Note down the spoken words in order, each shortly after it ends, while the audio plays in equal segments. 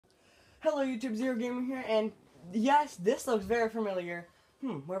Hello YouTube, Zero Gamer here, and yes, this looks very familiar.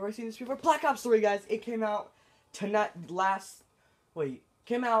 Where have I seen this before? Black Ops 3, guys. It came out came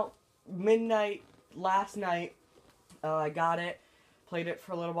out midnight last night. I got it, played it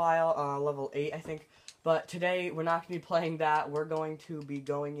for a little while, level 8, I think. But today, we're not going to be playing that. We're going to be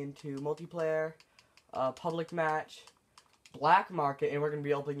going into multiplayer, public match, black market, and we're going to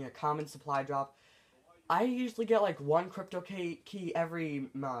be opening a common supply drop. I usually get like one crypto key every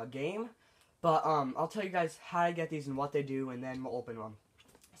game, but I'll tell you guys how to get these and what they do, and then we'll open one.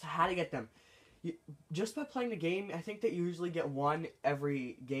 So how to get them? Just by playing the game, I think that you usually get one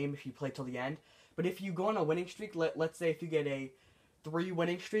every game if you play till the end. But if you go on a winning streak, let's say if you get a 3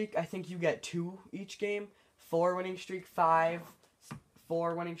 winning streak, I think you get 2 each game. 4 winning streak, 5.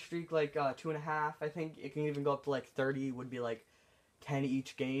 4 winning streak, like 2.5. I think it can even go up to like 30. Would be like 10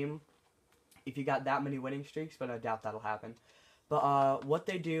 each game if you got that many winning streaks, but I doubt that'll happen. But what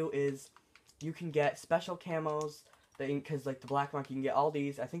they do is you can get special camos, because like the black market, you can get all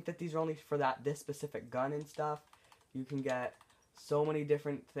these. I think that these are only for this specific gun and stuff. You can get so many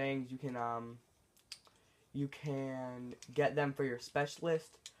different things. You can get them for your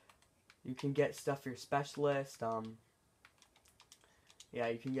specialist. You can get stuff for your specialist. Yeah,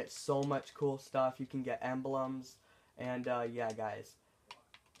 you can get so much cool stuff. You can get emblems, and yeah, guys.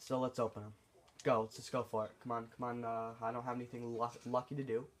 So let's open them. Go, let's just go for it. Come on, I don't have anything lucky to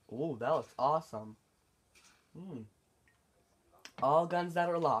do. Ooh, that looks awesome. All guns that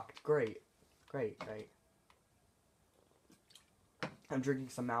are locked. Great. I'm drinking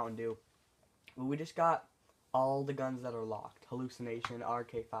some Mountain Dew. Well, we just got all the guns that are locked. Hallucination,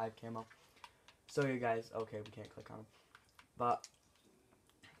 RK5 camo. So you guys, okay, we can't click on them. But,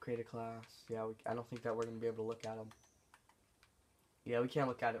 create a class. Yeah, I don't think that we're going to be able to look at them. Yeah, we can't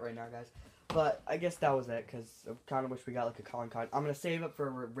look at it right now, guys. But I guess that was it, because I kind of wish we got like a calling card. I'm going to save up for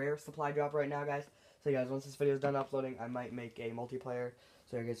a rare supply drop right now, guys. So guys, once this video is done uploading, I might make a multiplayer.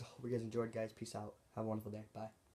 So you guys, hope you guys enjoyed, guys. Peace out. Have a wonderful day. Bye.